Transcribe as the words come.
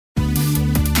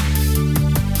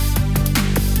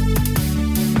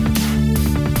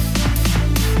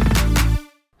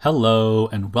Hello,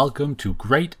 and welcome to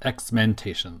Great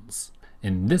X-Mentations.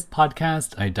 In this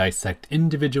podcast, I dissect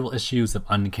individual issues of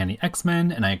Uncanny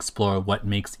X-Men, and I explore what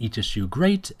makes each issue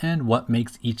great and what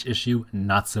makes each issue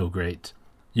not so great.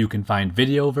 You can find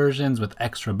video versions with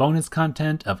extra bonus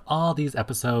content of all these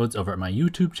episodes over at my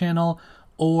YouTube channel,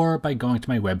 or by going to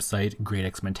my website,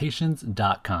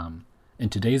 greatxmentations.com. In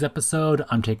today's episode,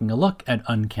 I'm taking a look at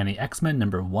Uncanny X-Men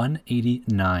number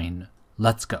 189.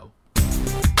 Let's go.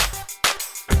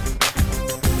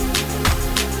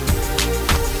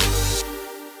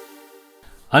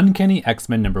 Uncanny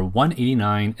X-Men number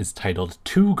 189 is titled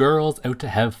Two Girls Out to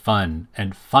Have Fun,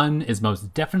 and fun is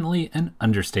most definitely an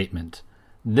understatement.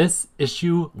 This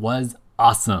issue was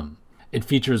awesome. It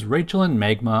features Rachel and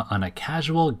Magma on a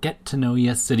casual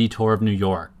get-to-know-ya city tour of New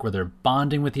York, where they're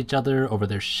bonding with each other over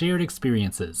their shared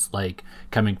experiences, like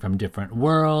coming from different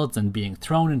worlds and being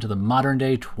thrown into the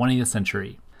modern-day 20th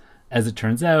century. As it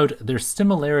turns out, their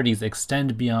similarities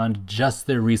extend beyond just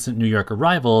their recent New York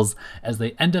arrivals, as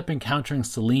they end up encountering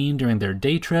Selene during their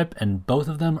day trip, and both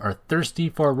of them are thirsty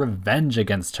for revenge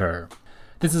against her.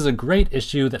 This is a great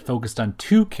issue that focused on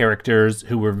two characters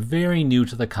who were very new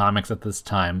to the comics at this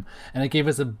time, and it gave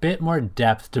us a bit more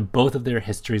depth to both of their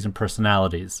histories and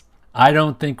personalities. I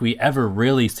don't think we ever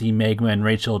really see Magma and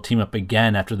Rachel team up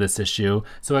again after this issue,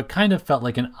 so it kind of felt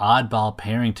like an oddball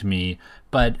pairing to me,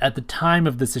 but at the time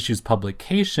of this issue's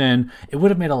publication, it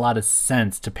would have made a lot of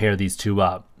sense to pair these two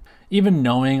up. Even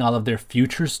knowing all of their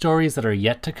future stories that are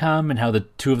yet to come and how the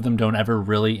two of them don't ever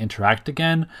really interact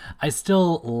again, I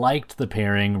still liked the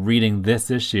pairing reading this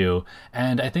issue,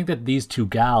 and I think that these two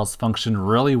gals function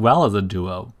really well as a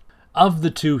duo. Of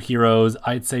the two heroes,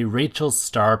 I'd say Rachel's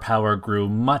star power grew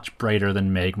much brighter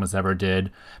than Magma's ever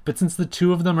did, but since the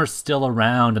two of them are still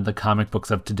around in the comic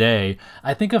books of today,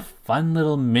 I think a fun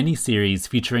little miniseries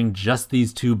featuring just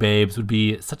these two babes would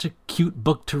be such a cute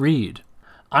book to read.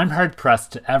 I'm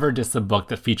hard-pressed to ever diss a book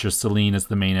that features Selene as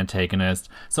the main antagonist,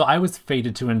 so I was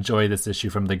fated to enjoy this issue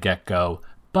from the get-go.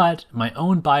 But my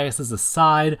own biases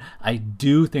aside, I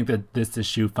do think that this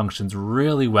issue functions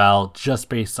really well just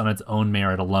based on its own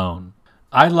merit alone.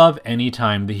 I love any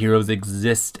time the heroes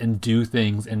exist and do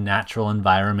things in natural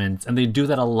environments, and they do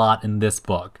that a lot in this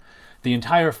book. The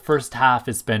entire first half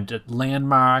is spent at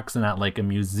landmarks and at like a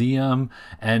museum,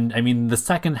 and the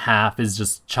second half is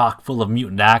just chock full of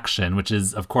mutant action, which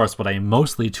is of course what I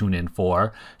mostly tune in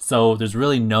for, so there's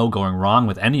really no going wrong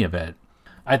with any of it.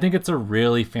 I think it's a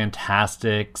really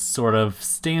fantastic, sort of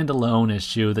standalone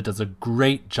issue that does a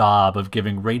great job of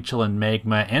giving Rachel and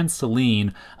Magma and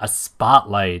Selene a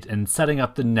spotlight and setting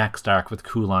up the next arc with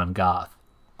Kulan Gath.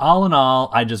 All in all,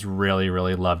 I just really,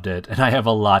 really loved it, and I have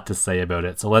a lot to say about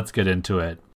it, so let's get into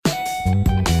it.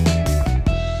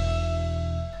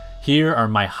 Here are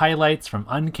my highlights from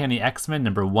Uncanny X-Men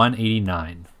number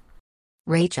 189.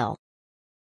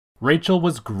 Rachel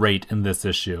was great in this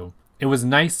issue. It was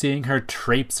nice seeing her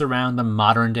traipse around the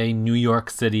modern-day New York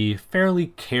City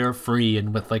fairly carefree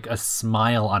and with like a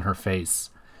smile on her face.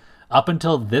 Up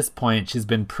until this point, she's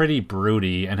been pretty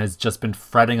broody and has just been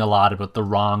fretting a lot about the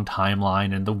wrong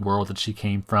timeline and the world that she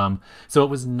came from, so it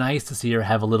was nice to see her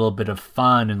have a little bit of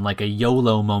fun and like a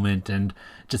YOLO moment and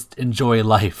just enjoy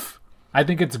life. I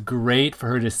think it's great for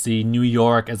her to see New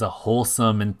York as a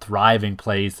wholesome and thriving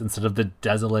place instead of the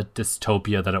desolate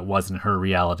dystopia that it was in her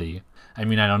reality. I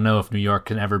don't know if New York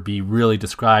can ever be really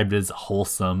described as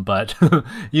wholesome, but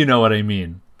you know what I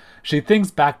mean. She thinks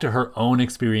back to her own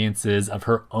experiences of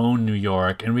her own New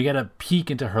York, and we get a peek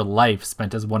into her life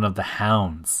spent as one of the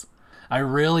Hounds. I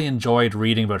really enjoyed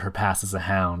reading about her past as a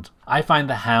Hound. I find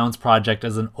the Hounds Project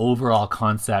as an overall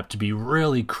concept to be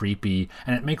really creepy,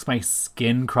 and it makes my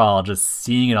skin crawl just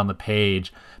seeing it on the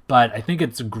page, but I think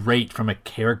it's great from a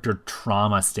character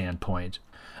trauma standpoint.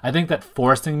 I think that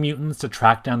forcing mutants to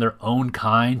track down their own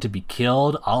kind to be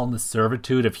killed, all in the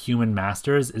servitude of human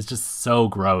masters, is just so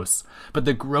gross. But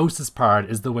the grossest part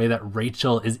is the way that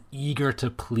Rachel is eager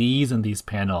to please in these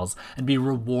panels and be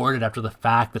rewarded after the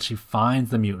fact that she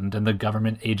finds the mutant and the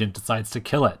government agent decides to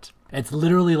kill it. It's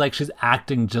literally like she's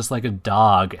acting just like a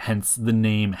dog, hence the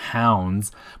name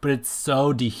Hounds, but it's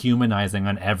so dehumanizing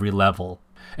on every level.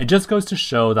 It just goes to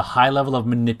show the high level of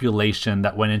manipulation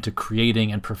that went into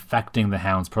creating and perfecting the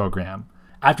Hounds program.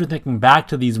 After thinking back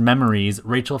to these memories,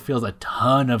 Rachel feels a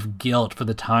ton of guilt for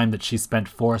the time that she spent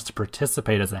forced to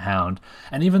participate as a Hound,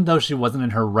 and even though she wasn't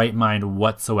in her right mind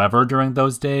whatsoever during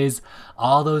those days,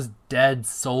 all those dead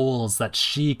souls that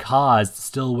she caused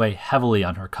still weigh heavily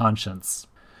on her conscience.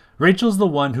 Rachel's the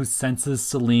one who senses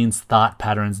Selene's thought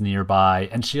patterns nearby,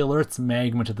 and she alerts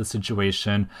Magma to the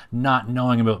situation, not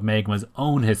knowing about Magma's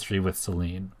own history with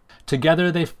Selene.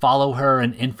 Together, they follow her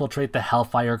and infiltrate the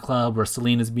Hellfire Club, where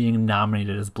Selene is being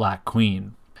nominated as Black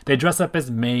Queen. They dress up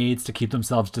as maids to keep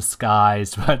themselves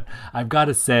disguised, but I've got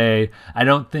to say, I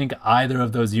don't think either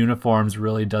of those uniforms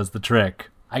really does the trick.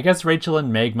 I guess Rachel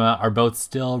and Magma are both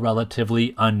still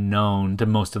relatively unknown to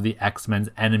most of the X-Men's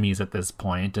enemies at this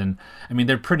point, and I mean,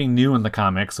 they're pretty new in the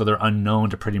comics, so they're unknown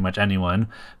to pretty much anyone.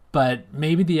 But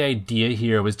maybe the idea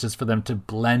here was just for them to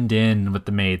blend in with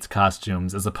the maids'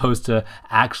 costumes as opposed to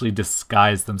actually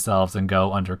disguise themselves and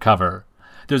go undercover.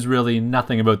 There's really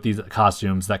nothing about these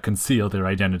costumes that conceal their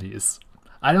identities.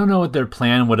 I don't know what their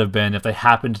plan would have been if they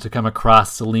happened to come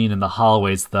across Selene in the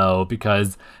hallways, though,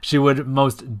 because she would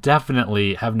most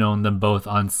definitely have known them both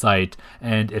on sight,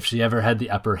 and if she ever had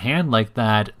the upper hand like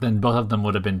that, then both of them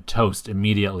would have been toast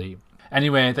immediately.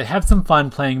 Anyway, they have some fun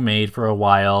playing maid for a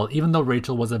while, even though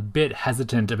Rachel was a bit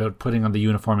hesitant about putting on the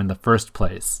uniform in the first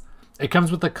place. It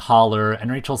comes with a collar,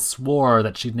 and Rachel swore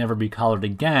that she'd never be collared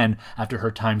again after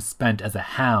her time spent as a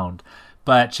hound,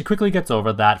 but she quickly gets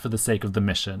over that for the sake of the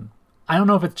mission. I don't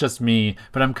know if it's just me,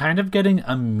 but I'm kind of getting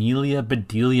Amelia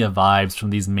Bedelia vibes from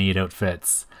these maid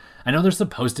outfits. I know they're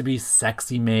supposed to be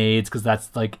sexy maids because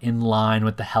that's like in line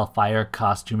with the Hellfire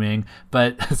costuming,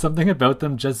 but something about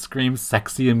them just screams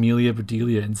sexy Amelia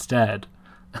Bedelia instead.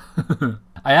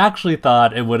 I actually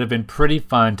thought it would have been pretty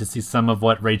fun to see some of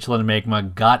what Rachel and Magma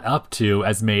got up to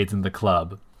as maids in the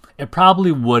club. It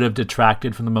probably would have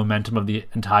detracted from the momentum of the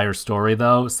entire story,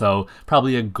 though, so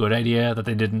probably a good idea that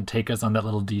they didn't take us on that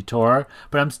little detour.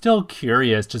 But I'm still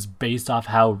curious just based off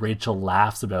how Rachel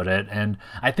laughs about it, and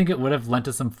I think it would have lent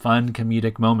us some fun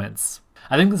comedic moments.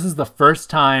 I think this is the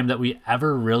first time that we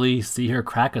ever really see her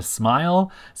crack a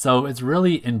smile, so it's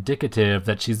really indicative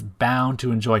that she's bound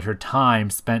to enjoy her time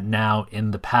spent now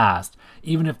in the past,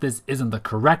 even if this isn't the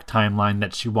correct timeline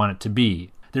that she wanted to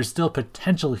be. There's still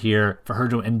potential here for her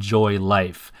to enjoy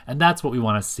life, and that's what we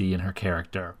want to see in her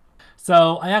character.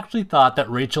 So I actually thought that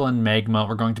Rachel and Magma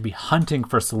were going to be hunting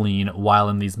for Selene while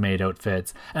in these maid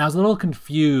outfits, and I was a little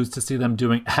confused to see them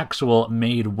doing actual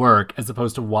maid work as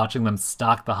opposed to watching them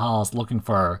stalk the halls looking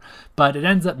for her, but it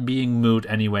ends up being moot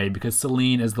anyway because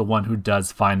Selene is the one who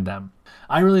does find them.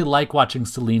 I really like watching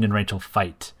Selene and Rachel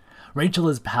fight. Rachel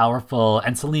is powerful,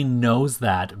 and Selene knows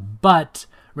that, but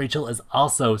Rachel is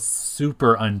also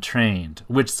super untrained,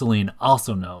 which Selene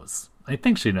also knows. I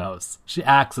think she knows. She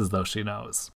acts as though she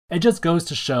knows. It just goes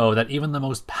to show that even the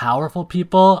most powerful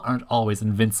people aren't always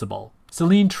invincible.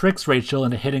 Selene tricks Rachel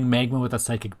into hitting Magma with a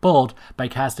psychic bolt by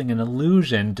casting an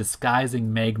illusion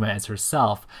disguising Magma as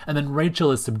herself, and then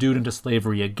Rachel is subdued into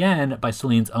slavery again by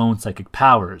Selene's own psychic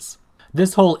powers.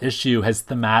 This whole issue has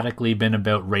thematically been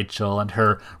about Rachel and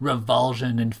her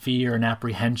revulsion and fear and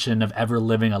apprehension of ever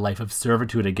living a life of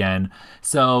servitude again,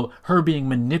 so her being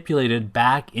manipulated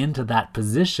back into that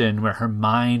position where her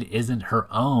mind isn't her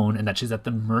own and that she's at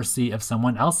the mercy of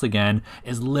someone else again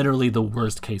is literally the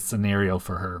worst case scenario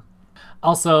for her.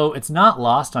 Also, it's not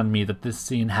lost on me that this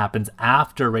scene happens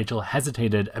after Rachel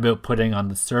hesitated about putting on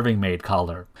the serving maid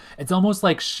collar. It's almost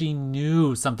like she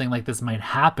knew something like this might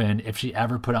happen if she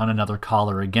ever put on another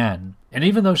collar again. And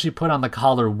even though she put on the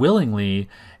collar willingly,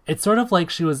 it's sort of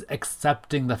like she was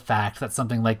accepting the fact that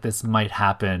something like this might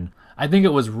happen. I think it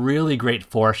was really great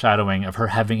foreshadowing of her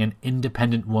having an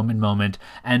independent woman moment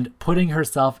and putting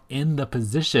herself in the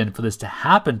position for this to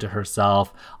happen to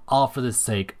herself, all for the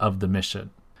sake of the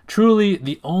mission. Truly,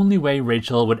 the only way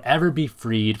Rachel would ever be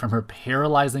freed from her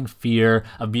paralyzing fear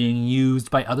of being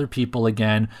used by other people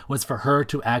again was for her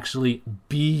to actually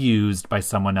be used by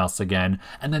someone else again,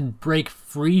 and then break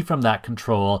free from that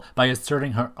control by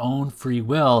asserting her own free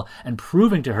will and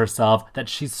proving to herself that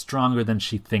she's stronger than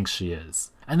she thinks she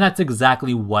is. And that's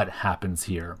exactly what happens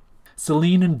here.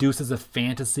 Selene induces a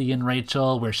fantasy in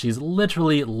Rachel where she's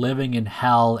literally living in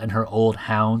hell in her old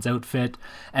hound's outfit,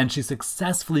 and she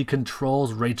successfully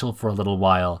controls Rachel for a little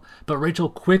while, but Rachel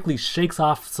quickly shakes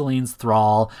off Selene's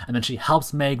thrall, and then she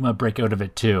helps Magma break out of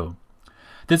it too.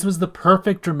 This was the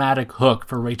perfect dramatic hook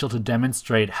for Rachel to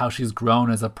demonstrate how she's grown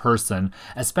as a person,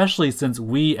 especially since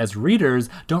we as readers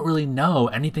don't really know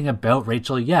anything about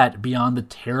Rachel yet beyond the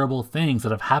terrible things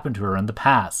that have happened to her in the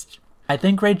past. I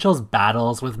think Rachel's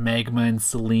battles with Magma and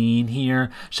Selene here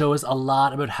show us a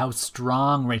lot about how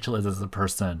strong Rachel is as a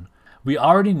person. We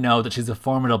already know that she's a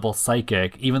formidable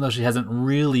psychic, even though she hasn't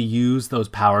really used those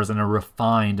powers in a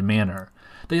refined manner.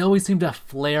 They always seem to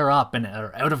flare up and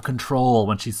are out of control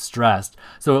when she's stressed,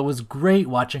 so it was great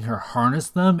watching her harness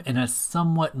them in a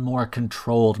somewhat more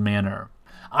controlled manner.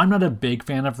 I'm not a big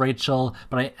fan of Rachel,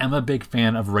 but I am a big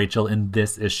fan of Rachel in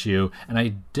this issue, and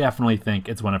I definitely think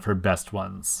it's one of her best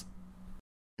ones.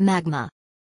 Magma.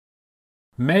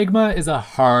 Magma is a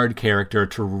hard character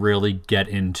to really get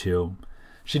into.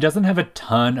 She doesn't have a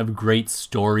ton of great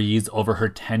stories over her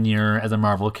tenure as a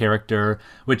Marvel character,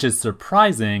 which is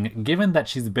surprising given that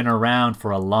she's been around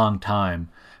for a long time,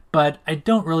 but I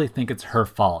don't really think it's her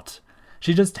fault.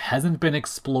 She just hasn't been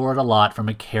explored a lot from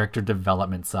a character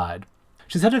development side.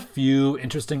 She's had a few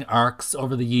interesting arcs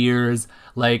over the years,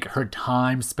 like her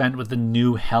time spent with the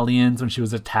New Hellions when she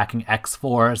was attacking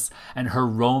X-Force, and her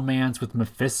romance with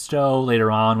Mephisto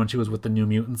later on when she was with the New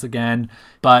Mutants again.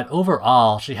 But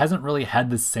overall, she hasn't really had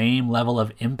the same level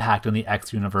of impact in the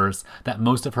X-Universe that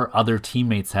most of her other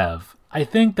teammates have. I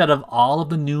think that of all of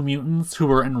the New Mutants who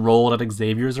were enrolled at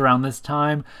Xavier's around this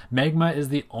time, Magma is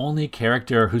the only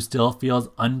character who still feels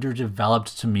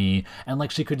underdeveloped to me and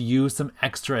like she could use some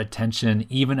extra attention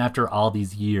even after all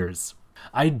these years.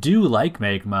 I do like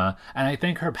Magma, and I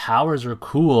think her powers are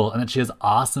cool and that she has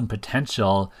awesome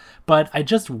potential, but I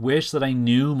just wish that I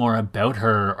knew more about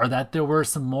her or that there were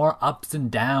some more ups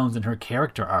and downs in her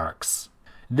character arcs.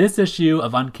 This issue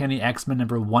of Uncanny X-Men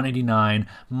number 189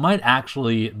 might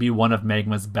actually be one of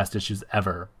Magma's best issues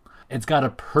ever. It's got a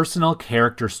personal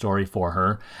character story for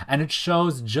her, and it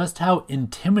shows just how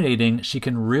intimidating she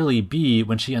can really be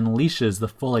when she unleashes the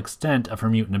full extent of her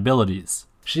mutant abilities.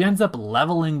 She ends up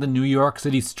leveling the New York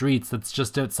City streets that's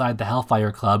just outside the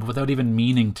Hellfire Club without even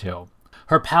meaning to.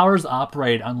 Her powers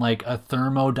operate on like a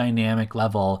thermodynamic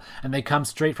level, and they come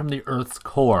straight from the Earth's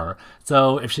core,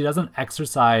 so if she doesn't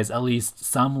exercise at least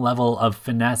some level of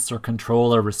finesse or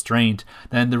control or restraint,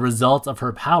 then the results of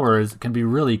her powers can be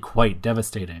really quite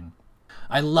devastating.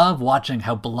 I love watching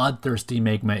how bloodthirsty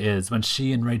Magma is when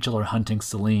she and Rachel are hunting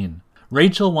Selene.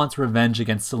 Rachel wants revenge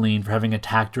against Selene for having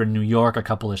attacked her in New York a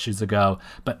couple issues ago,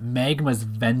 but Magma's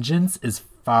vengeance is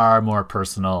far more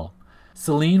personal.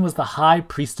 Selene was the high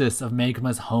priestess of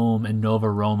Magma's home in Nova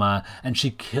Roma, and she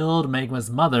killed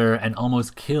Magma's mother and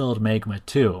almost killed Magma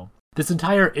too. This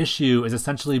entire issue is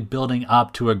essentially building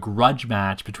up to a grudge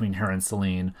match between her and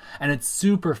Selene, and it's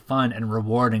super fun and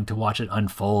rewarding to watch it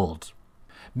unfold.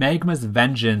 Magma's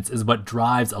vengeance is what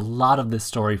drives a lot of this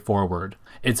story forward.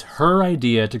 It's her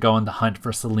idea to go on the hunt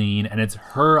for Selene, and it's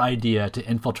her idea to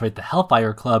infiltrate the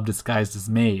Hellfire Club disguised as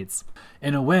maids.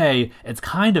 In a way, it's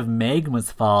kind of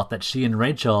Magma's fault that she and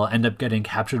Rachel end up getting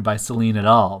captured by Selene at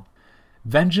all.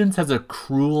 Vengeance has a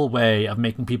cruel way of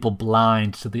making people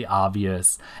blind to the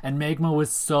obvious, and Magma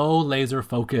was so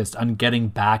laser-focused on getting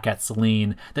back at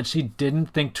Selene that she didn't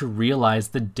think to realize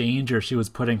the danger she was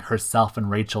putting herself and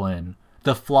Rachel in.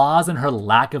 The flaws in her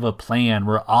lack of a plan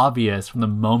were obvious from the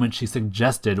moment she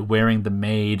suggested wearing the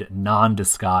maid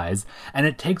non-disguise, and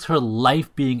it takes her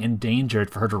life being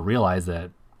endangered for her to realize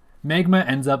it. Magma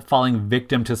ends up falling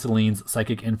victim to Selene's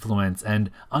psychic influence, and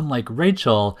unlike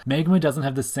Rachel, Magma doesn't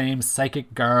have the same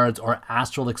psychic guards or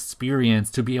astral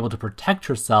experience to be able to protect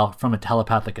herself from a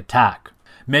telepathic attack.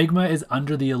 Magma is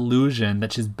under the illusion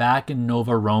that she's back in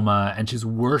Nova Roma and she's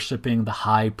worshipping the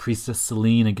High Priestess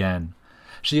Selene again.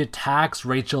 She attacks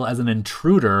Rachel as an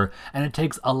intruder, and it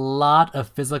takes a lot of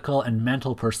physical and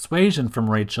mental persuasion from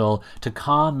Rachel to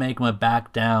calm Magma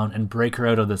back down and break her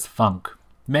out of this funk.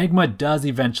 Magma does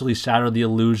eventually shatter the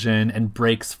illusion and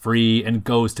breaks free and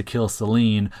goes to kill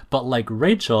Selene, but like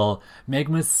Rachel,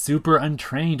 Magma's super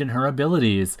untrained in her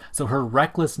abilities, so her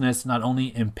recklessness not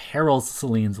only imperils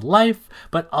Selene's life,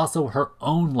 but also her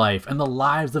own life and the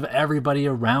lives of everybody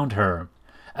around her.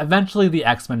 Eventually the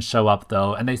X-Men show up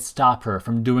though, and they stop her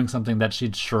from doing something that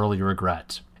she'd surely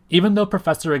regret. Even though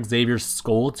Professor Xavier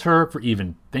scolds her for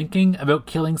even thinking about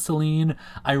killing Selene,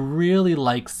 I really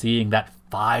like seeing that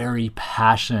fiery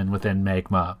passion within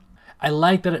Magma. I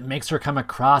like that it makes her come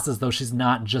across as though she's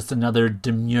not just another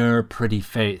demure, pretty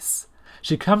face.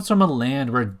 She comes from a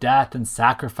land where death and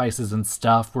sacrifices and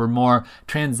stuff were more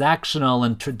transactional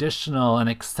and traditional and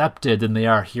accepted than they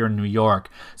are here in New York.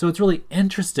 So it's really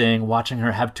interesting watching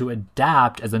her have to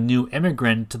adapt as a new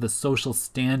immigrant to the social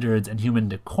standards and human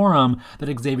decorum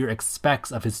that Xavier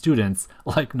expects of his students,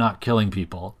 like not killing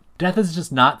people. Death is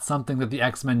just not something that the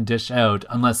X-Men dish out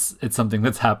unless it's something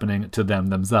that's happening to them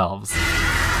themselves.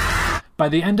 By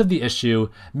the end of the issue,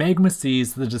 Magma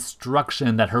sees the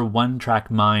destruction that her one-track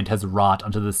mind has wrought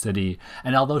onto the city,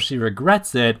 and although she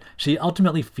regrets it, she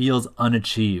ultimately feels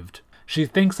unachieved. She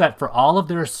thinks that for all of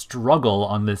their struggle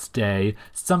on this day,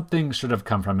 something should have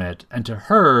come from it, and to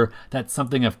her, that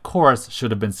something of course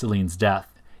should have been Selene's death.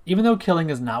 Even though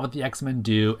killing is not what the X-Men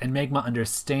do, and Magma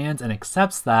understands and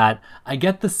accepts that, I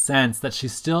get the sense that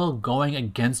she's still going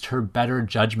against her better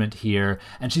judgment here,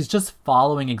 and she's just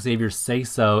following Xavier's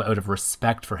say-so out of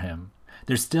respect for him.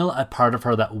 There's still a part of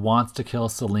her that wants to kill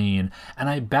Selene, and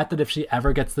I bet that if she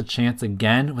ever gets the chance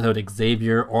again without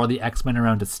Xavier or the X-Men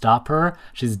around to stop her,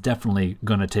 she's definitely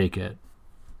gonna take it.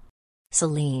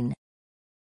 Selene.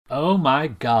 Oh my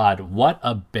god, what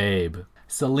a babe.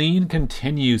 Selene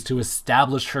continues to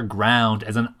establish her ground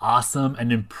as an awesome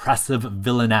and impressive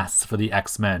villainess for the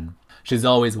X-Men. She's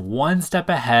always one step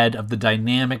ahead of the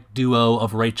dynamic duo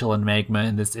of Rachel and Magma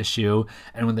in this issue,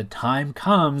 and when the time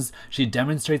comes, she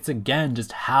demonstrates again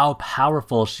just how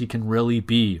powerful she can really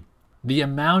be. The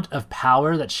amount of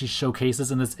power that she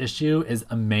showcases in this issue is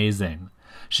amazing.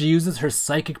 She uses her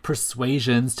psychic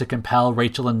persuasions to compel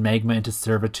Rachel and Magma into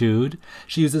servitude.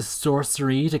 She uses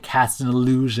sorcery to cast an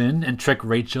illusion and trick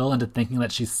Rachel into thinking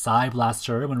that she Psyblasts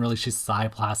her when really she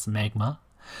Psyblasts Magma.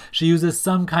 She uses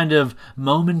some kind of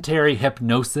momentary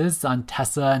hypnosis on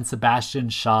Tessa and Sebastian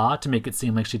Shaw to make it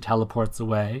seem like she teleports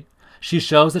away. She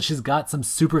shows that she's got some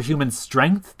superhuman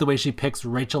strength, the way she picks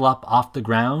Rachel up off the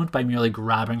ground by merely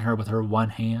grabbing her with her one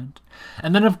hand.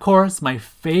 And then, of course, my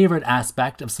favorite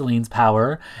aspect of Selene's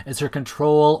power is her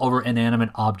control over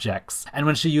inanimate objects, and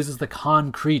when she uses the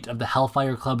concrete of the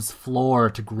Hellfire Club's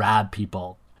floor to grab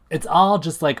people. It's all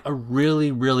just like a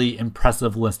really, really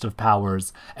impressive list of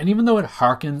powers, and even though it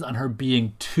harkens on her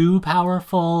being too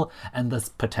powerful, and thus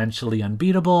potentially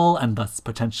unbeatable, and thus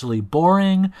potentially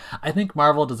boring, I think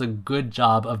Marvel does a good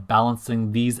job of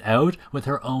balancing these out with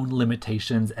her own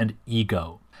limitations and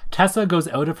ego. Tessa goes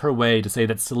out of her way to say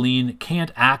that Selene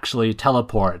can't actually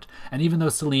teleport, and even though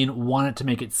Selene wanted to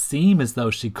make it seem as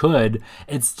though she could,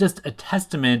 it's just a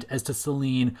testament as to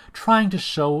Selene trying to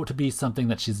show to be something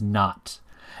that she's not.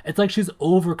 It's like she's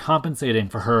overcompensating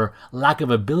for her lack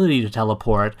of ability to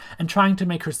teleport and trying to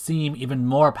make her seem even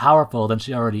more powerful than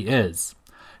she already is.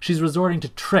 She's resorting to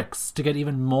tricks to get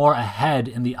even more ahead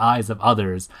in the eyes of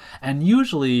others, and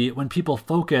usually when people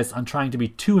focus on trying to be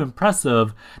too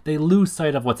impressive, they lose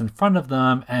sight of what's in front of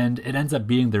them and it ends up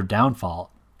being their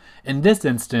downfall. In this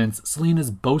instance, Selene is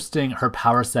boasting her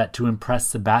power set to impress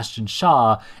Sebastian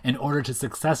Shaw in order to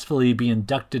successfully be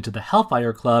inducted to the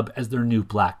Hellfire Club as their new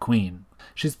Black Queen.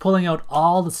 She's pulling out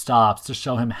all the stops to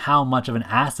show him how much of an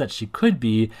asset she could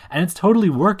be, and it's totally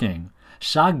working.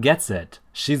 Shaw gets it.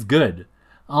 She's good.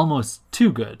 Almost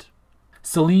too good.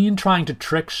 Selene trying to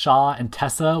trick Shaw and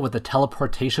Tessa with the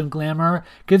teleportation glamour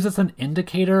gives us an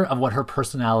indicator of what her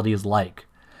personality is like.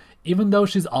 Even though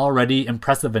she's already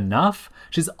impressive enough,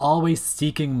 she's always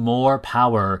seeking more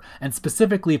power, and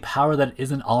specifically power that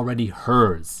isn't already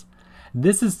hers.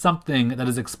 This is something that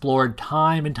is explored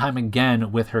time and time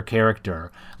again with her character,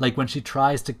 like when she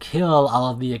tries to kill all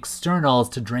of the externals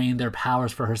to drain their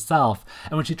powers for herself,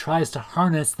 and when she tries to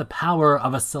harness the power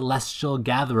of a celestial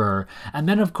gatherer, and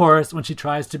then of course when she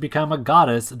tries to become a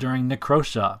goddess during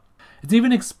Necrosha. It's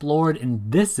even explored in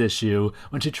this issue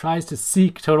when she tries to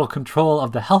seek total control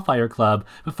of the Hellfire Club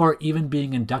before even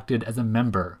being inducted as a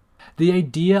member. The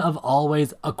idea of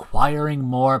always acquiring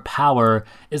more power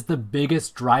is the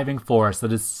biggest driving force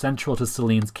that is central to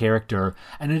Selene's character,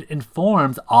 and it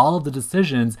informs all of the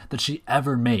decisions that she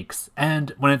ever makes.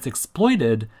 And when it's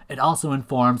exploited, it also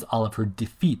informs all of her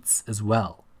defeats as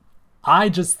well. I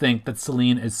just think that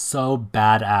Selene is so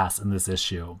badass in this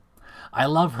issue. I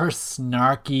love her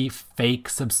snarky, fake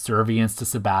subservience to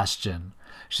Sebastian.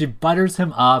 She butters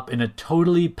him up in a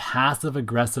totally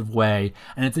passive-aggressive way,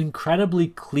 and it's incredibly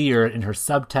clear in her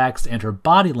subtext and her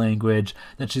body language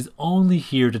that she's only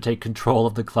here to take control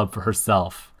of the club for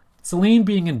herself. Selene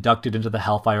being inducted into the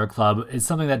Hellfire Club is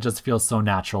something that just feels so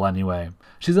natural anyway.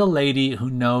 She's a lady who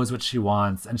knows what she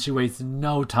wants, and she wastes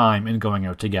no time in going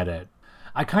out to get it.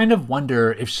 I kind of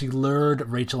wonder if she lured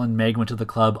Rachel and Magma to the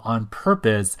club on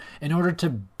purpose in order to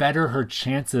better her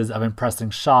chances of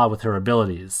impressing Shaw with her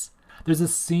abilities. There's a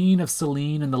scene of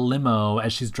Selene in the limo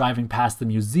as she's driving past the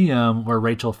museum where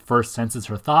Rachel first senses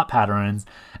her thought patterns,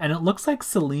 and it looks like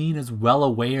Selene is well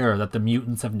aware that the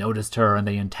mutants have noticed her and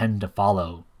they intend to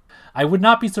follow. I would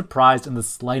not be surprised in the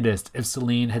slightest if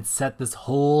Selene had set this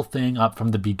whole thing up from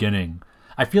the beginning.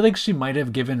 I feel like she might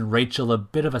have given Rachel a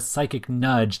bit of a psychic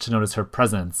nudge to notice her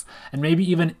presence, and maybe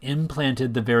even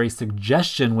implanted the very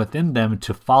suggestion within them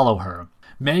to follow her.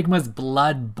 Magma's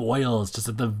blood boils just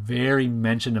at the very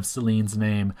mention of Selene's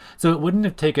name, so it wouldn't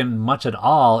have taken much at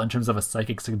all in terms of a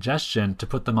psychic suggestion to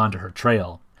put them onto her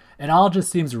trail. It all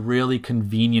just seems really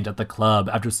convenient at the club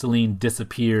after Selene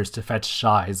disappears to fetch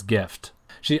Shaw his gift.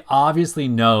 She obviously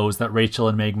knows that Rachel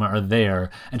and Magma are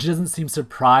there, and she doesn't seem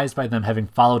surprised by them having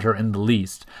followed her in the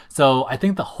least, so I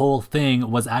think the whole thing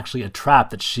was actually a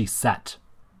trap that she set.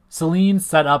 Selene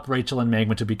set up Rachel and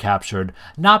Magma to be captured,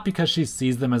 not because she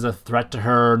sees them as a threat to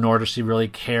her, nor does she really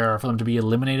care for them to be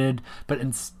eliminated, but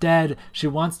instead she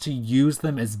wants to use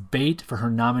them as bait for her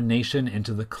nomination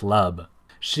into the club.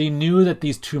 She knew that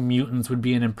these two mutants would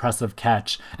be an impressive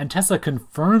catch, and Tessa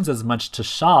confirms as much to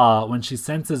Shaw when she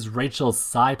senses Rachel's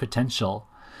psi potential.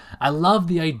 I love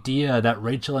the idea that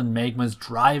Rachel and Magma's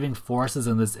driving forces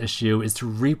in this issue is to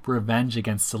reap revenge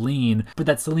against Selene, but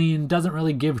that Selene doesn't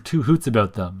really give two hoots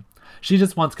about them. She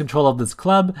just wants control of this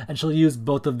club, and she'll use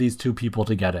both of these two people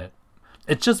to get it.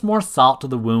 It's just more salt to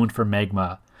the wound for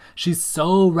Magma. She's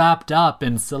so wrapped up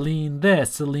in Selene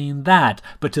this, Selene that,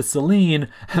 but to Selene,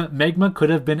 Magma could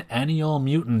have been any old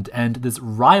mutant, and this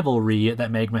rivalry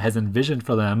that Magma has envisioned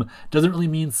for them doesn't really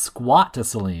mean squat to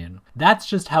Selene. That's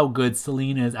just how good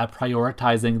Selene is at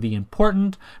prioritizing the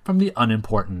important from the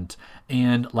unimportant,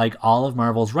 and like all of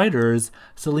Marvel's writers,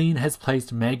 Selene has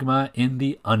placed Magma in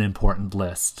the unimportant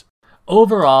list.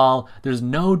 Overall, there's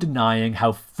no denying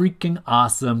how freaking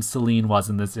awesome Selene was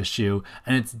in this issue,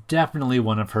 and it's definitely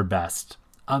one of her best.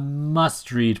 A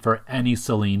must-read for any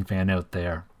Selene fan out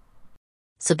there.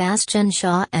 Sebastian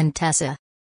Shaw and Tessa.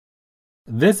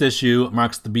 This issue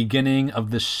marks the beginning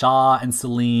of the Shaw and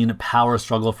Selene power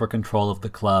struggle for control of the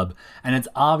club, and it's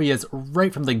obvious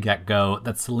right from the get-go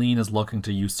that Selene is looking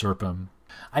to usurp him.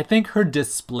 I think her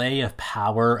display of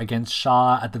power against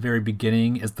Shaw at the very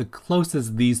beginning is the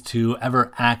closest these two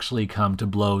ever actually come to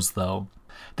blows, though.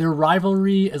 Their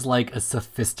rivalry is like a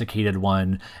sophisticated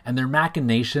one, and their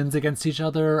machinations against each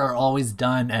other are always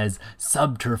done as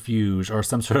subterfuge or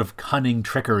some sort of cunning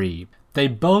trickery. They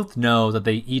both know that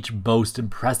they each boast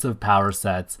impressive power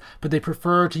sets, but they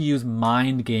prefer to use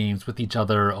mind games with each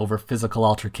other over physical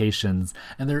altercations,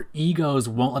 and their egos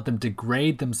won't let them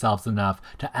degrade themselves enough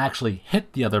to actually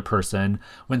hit the other person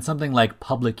when something like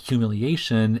public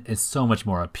humiliation is so much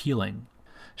more appealing.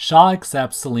 Shaw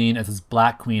accepts Selene as his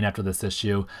Black Queen after this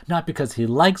issue, not because he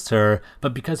likes her,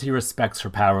 but because he respects her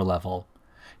power level.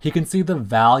 He can see the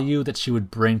value that she would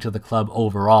bring to the club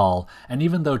overall, and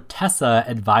even though Tessa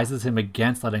advises him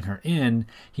against letting her in,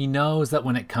 he knows that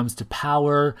when it comes to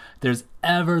power, there's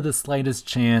ever the slightest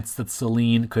chance that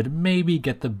Selene could maybe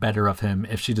get the better of him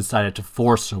if she decided to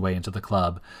force her way into the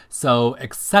club. So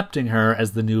accepting her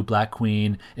as the new Black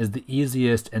Queen is the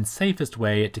easiest and safest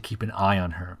way to keep an eye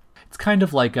on her. It's kind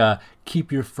of like a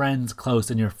keep your friends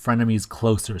close and your frenemies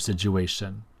closer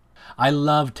situation. I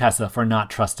love Tessa for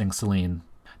not trusting Selene.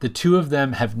 The two of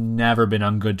them have never been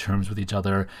on good terms with each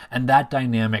other, and that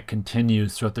dynamic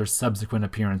continues throughout their subsequent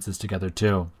appearances together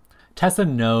too. Tessa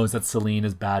knows that Selene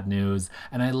is bad news,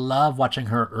 and I love watching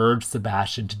her urge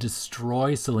Sebastian to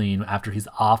destroy Selene after he's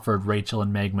offered Rachel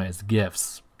and Magma as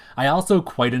gifts. I also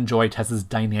quite enjoy Tessa's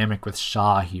dynamic with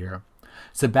Shaw here.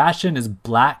 Sebastian is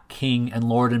Black King and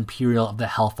Lord Imperial of the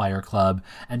Hellfire Club,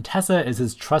 and Tessa is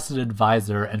his trusted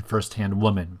advisor and first-hand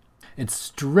woman. It's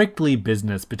strictly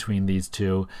business between these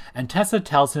two, and Tessa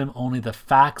tells him only the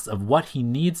facts of what he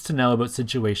needs to know about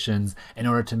situations in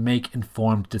order to make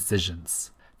informed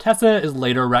decisions. Tessa is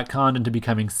later retconned into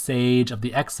becoming Sage of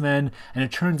the X-Men, and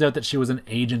it turns out that she was an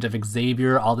agent of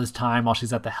Xavier all this time while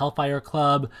she's at the Hellfire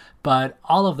Club, but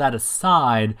all of that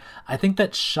aside, I think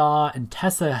that Shaw and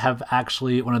Tessa have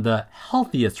actually one of the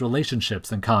healthiest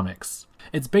relationships in comics.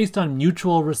 It's based on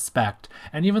mutual respect,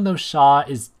 and even though Shaw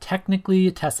is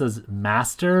technically Tessa's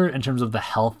master in terms of the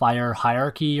Hellfire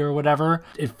hierarchy or whatever,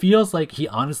 it feels like he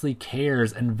honestly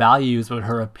cares and values what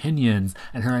her opinions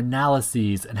and her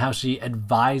analyses and how she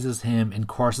advises him in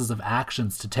courses of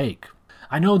actions to take.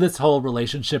 I know this whole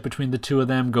relationship between the two of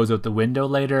them goes out the window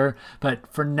later,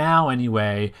 but for now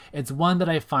anyway, it's one that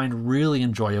I find really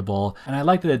enjoyable, and I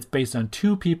like that it's based on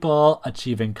two people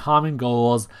achieving common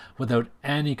goals without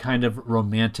any kind of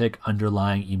romantic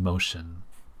underlying emotion.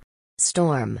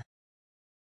 Storm.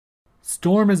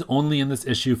 Storm is only in this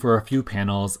issue for a few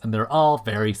panels, and they're all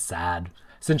very sad.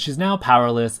 Since she's now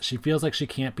powerless, she feels like she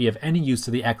can't be of any use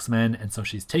to the X-Men, and so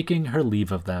she's taking her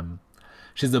leave of them.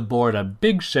 She's aboard a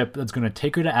big ship that's going to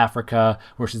take her to Africa,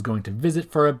 where she's going to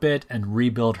visit for a bit and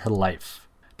rebuild her life.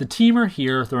 The team are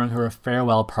here throwing her a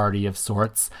farewell party of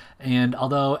sorts, and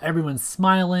although everyone's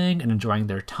smiling and enjoying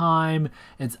their time,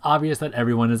 it's obvious that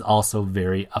everyone is also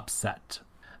very upset.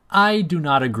 I do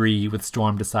not agree with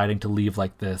Storm deciding to leave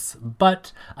like this,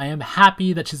 but I am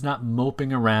happy that she's not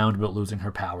moping around about losing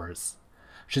her powers.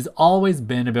 She's always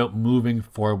been about moving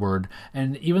forward,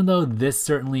 and even though this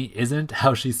certainly isn't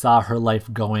how she saw her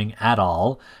life going at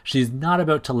all, she's not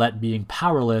about to let being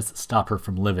powerless stop her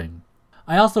from living.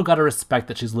 I also gotta respect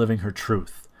that she's living her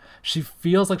truth. She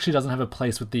feels like she doesn't have a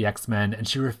place with the X-Men, and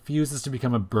she refuses to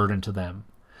become a burden to them.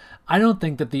 I don't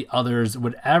think that the others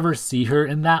would ever see her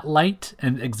in that light,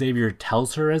 and Xavier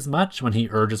tells her as much when he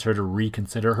urges her to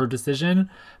reconsider her decision,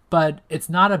 but it's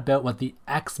not about what the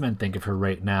X-Men think of her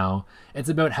right now. It's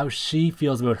about how she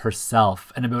feels about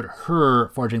herself and about her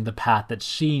forging the path that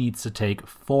she needs to take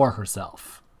for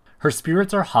herself. Her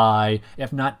spirits are high,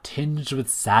 if not tinged with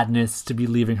sadness to be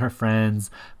leaving her friends,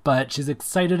 but she's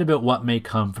excited about what may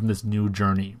come from this new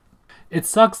journey. It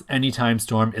sucks anytime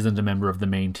Storm isn't a member of the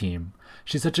main team.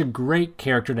 She's such a great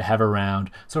character to have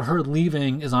around, so her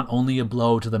leaving is not only a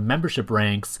blow to the membership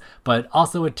ranks, but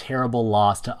also a terrible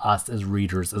loss to us as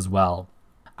readers as well.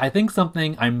 I think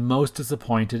something I'm most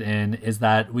disappointed in is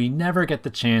that we never get the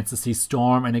chance to see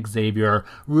Storm and Xavier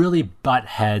really butt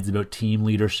heads about team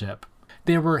leadership.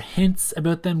 There were hints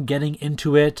about them getting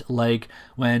into it, like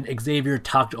when Xavier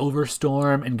talked over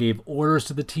Storm and gave orders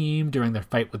to the team during their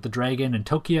fight with the dragon in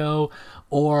Tokyo,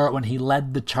 or when he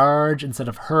led the charge instead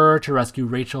of her to rescue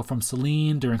Rachel from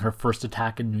Selene during her first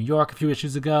attack in New York a few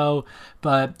issues ago,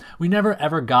 but we never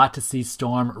ever got to see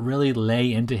Storm really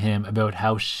lay into him about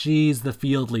how she's the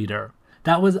field leader.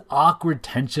 That was awkward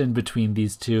tension between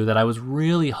these two that I was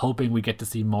really hoping we get to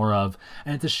see more of,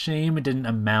 and it's a shame it didn't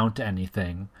amount to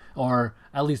anything, or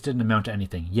at least didn't amount to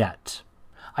anything yet.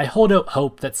 I hold out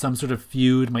hope that some sort of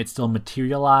feud might still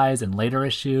materialize in later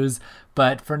issues,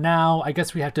 but for now, I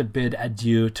guess we have to bid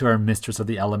adieu to our Mistress of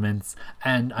the Elements,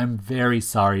 and I'm very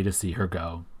sorry to see her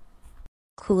go.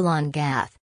 Kulan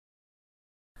Gath.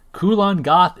 Kulan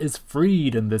Gath is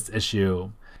freed in this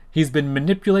issue. He's been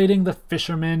manipulating the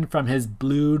fisherman from his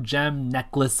blue gem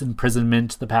necklace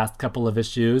imprisonment the past couple of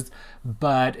issues,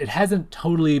 but it hasn't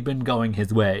totally been going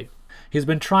his way. He's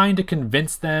been trying to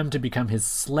convince them to become his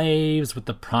slaves with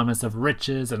the promise of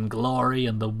riches and glory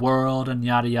and the world and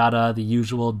yada yada, the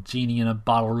usual genie in a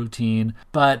bottle routine,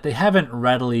 but they haven't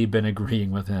readily been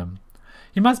agreeing with him.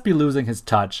 He must be losing his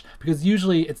touch, because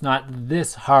usually it's not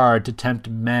this hard to tempt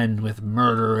men with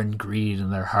murder and greed in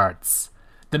their hearts.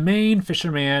 The main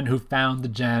fisherman who found the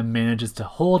gem manages to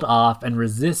hold off and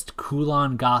resist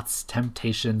Kulan Gath's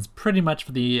temptations pretty much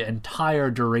for the entire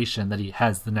duration that he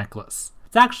has the necklace.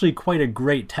 It's actually quite a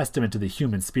great testament to the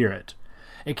human spirit.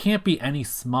 It can't be any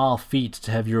small feat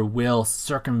to have your will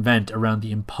circumvent around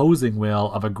the imposing will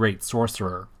of a great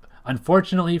sorcerer.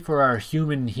 Unfortunately for our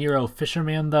human hero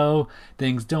fisherman, though,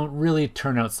 things don't really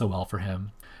turn out so well for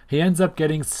him. He ends up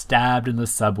getting stabbed in the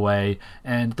subway,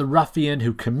 and the ruffian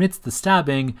who commits the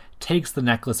stabbing takes the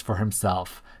necklace for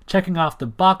himself, checking off the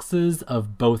boxes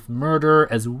of both murder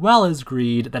as well as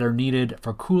greed that are needed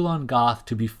for Kulan Gath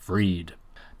to be freed.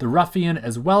 The ruffian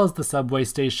as well as the subway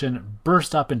station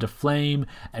burst up into flame,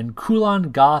 and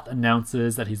Kulan Gath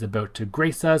announces that he's about to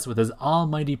grace us with his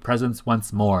almighty presence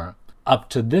once more. Up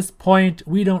to this point,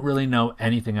 we don't really know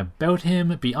anything about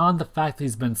him beyond the fact that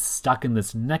he's been stuck in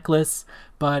this necklace,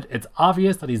 but it's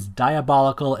obvious that he's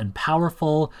diabolical and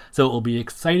powerful, so it will be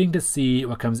exciting to see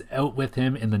what comes out with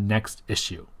him in the next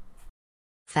issue.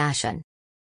 Fashion.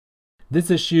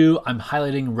 This issue, I'm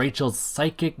highlighting Rachel's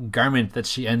psychic garment that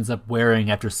she ends up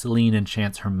wearing after Selene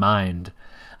enchants her mind.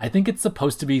 I think it's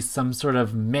supposed to be some sort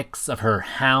of mix of her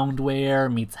hound wear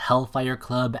meets Hellfire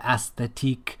Club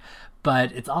aesthetique,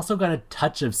 but it's also got a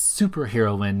touch of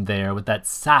superheroine there with that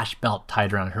sash belt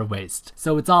tied around her waist,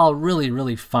 so it's all really,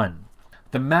 really fun.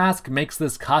 The mask makes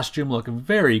this costume look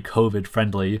very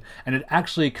COVID-friendly, and it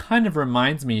actually kind of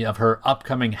reminds me of her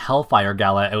upcoming Hellfire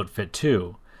Gala outfit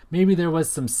too. Maybe there was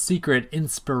some secret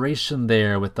inspiration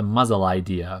there with the muzzle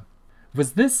idea.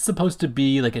 Was this supposed to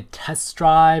be like a test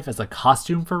drive as a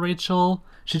costume for Rachel?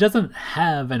 She doesn't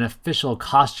have an official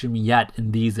costume yet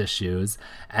in these issues,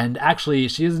 and actually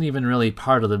she isn't even really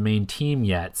part of the main team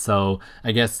yet, so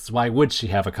I guess why would she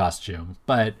have a costume?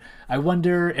 But I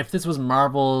wonder if this was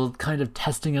Marvel kind of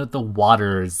testing out the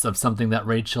waters of something that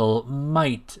Rachel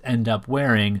might end up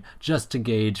wearing just to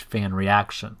gauge fan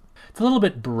reaction. It's a little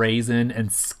bit brazen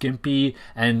and skimpy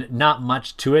and not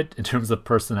much to it in terms of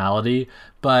personality,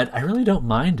 but I really don't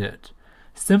mind it.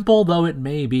 Simple though it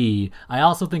may be, I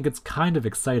also think it's kind of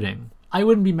exciting. I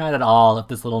wouldn't be mad at all if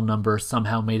this little number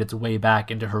somehow made its way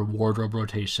back into her wardrobe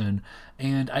rotation,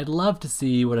 and I'd love to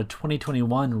see what a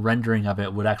 2021 rendering of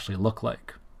it would actually look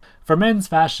like. For men's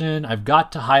fashion, I've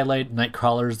got to highlight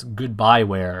Nightcrawler's goodbye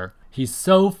wear. He's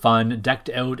so fun, decked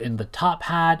out in the top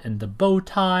hat and the bow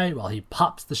tie while he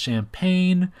pops the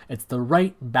champagne. It's the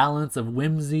right balance of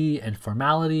whimsy and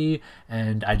formality,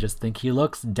 and I just think he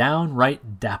looks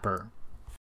downright dapper.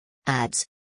 Ads.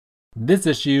 This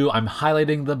issue, I'm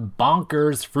highlighting the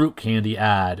bonkers fruit candy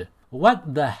ad.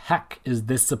 What the heck is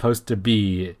this supposed to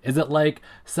be? Is it like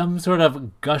some sort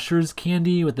of Gushers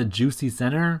candy with a juicy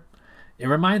center? It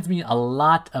reminds me a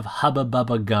lot of Hubba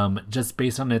Bubba gum, just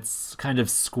based on its kind of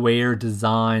square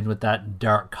design with that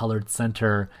dark colored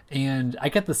center. And I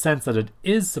get the sense that it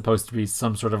is supposed to be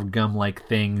some sort of gum-like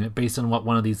thing based on what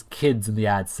one of these kids in the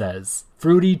ad says.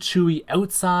 Fruity, chewy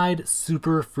outside,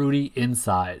 super fruity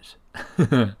inside.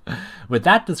 With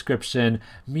that description,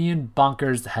 me and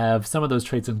Bonkers have some of those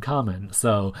traits in common,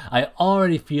 so I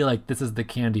already feel like this is the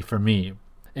candy for me.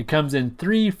 It comes in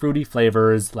 3 fruity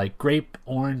flavors like grape,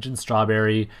 orange, and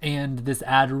strawberry, and this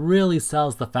ad really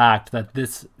sells the fact that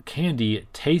this candy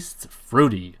tastes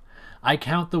fruity. I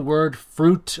count the word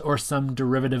fruit or some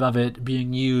derivative of it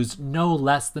being used no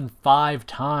less than 5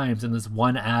 times in this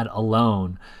one ad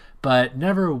alone. But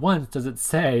never once does it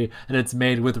say that it's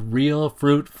made with real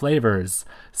fruit flavors.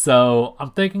 So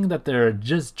I'm thinking that they're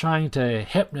just trying to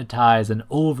hypnotize and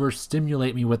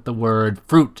overstimulate me with the word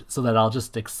fruit so that I'll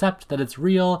just accept that it's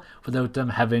real without them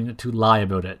having to lie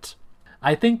about it.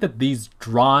 I think that these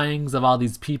drawings of all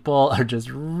these people are just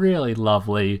really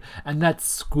lovely, and that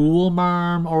school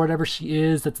marm or whatever she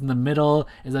is that's in the middle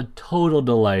is a total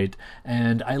delight,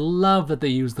 and I love that they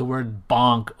use the word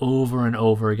bonk over and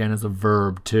over again as a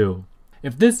verb too.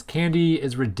 If this candy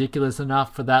is ridiculous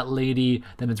enough for that lady,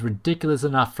 then it's ridiculous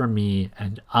enough for me,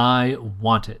 and I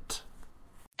want it.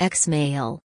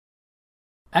 X-Mail.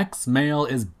 X-Mail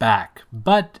is back,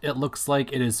 but it looks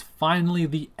like it is finally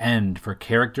the end for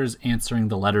characters answering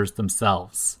the letters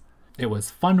themselves. It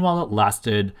was fun while it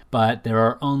lasted, but there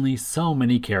are only so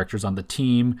many characters on the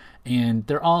team, and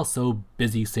they're all so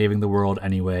busy saving the world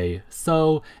anyway,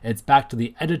 so it's back to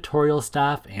the editorial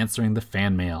staff answering the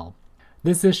fan mail.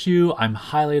 This issue, I'm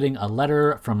highlighting a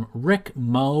letter from Rick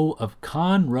Moe of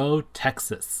Conroe,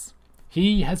 Texas.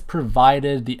 He has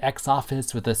provided the X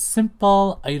office with a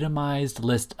simple, itemized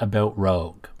list about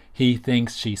Rogue. He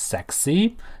thinks she's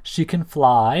sexy, she can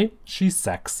fly, she's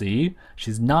sexy,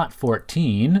 she's not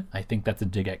 14, I think that's a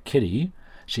dig at Kitty,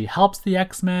 she helps the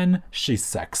X-Men, she's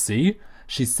sexy,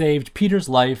 she saved Peter's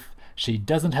life, she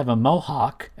doesn't have a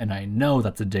mohawk, and I know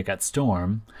that's a dig at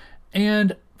Storm,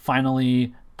 and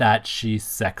finally, that she's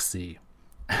sexy.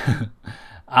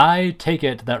 I take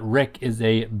it that Rick is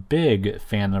a big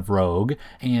fan of Rogue,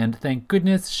 and thank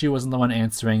goodness she wasn't the one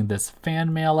answering this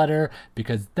fan mail letter,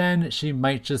 because then she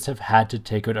might just have had to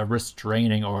take out a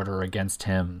restraining order against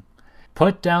him.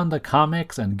 Put down the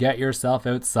comics and get yourself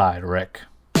outside, Rick.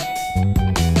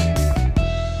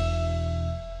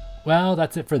 Well,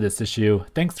 that's it for this issue.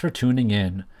 Thanks for tuning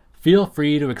in. Feel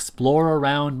free to explore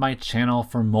around my channel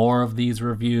for more of these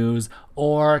reviews,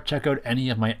 or check out any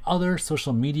of my other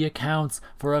social media accounts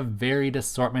for a varied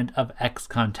assortment of X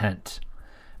content.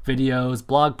 Videos,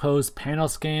 blog posts, panel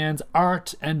scans,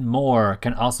 art, and more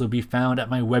can also be found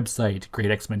at my website,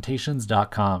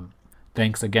 greatxmentations.com.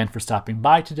 Thanks again for stopping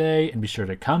by today, and be sure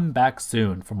to come back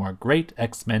soon for more Great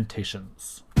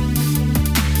X-Mentations.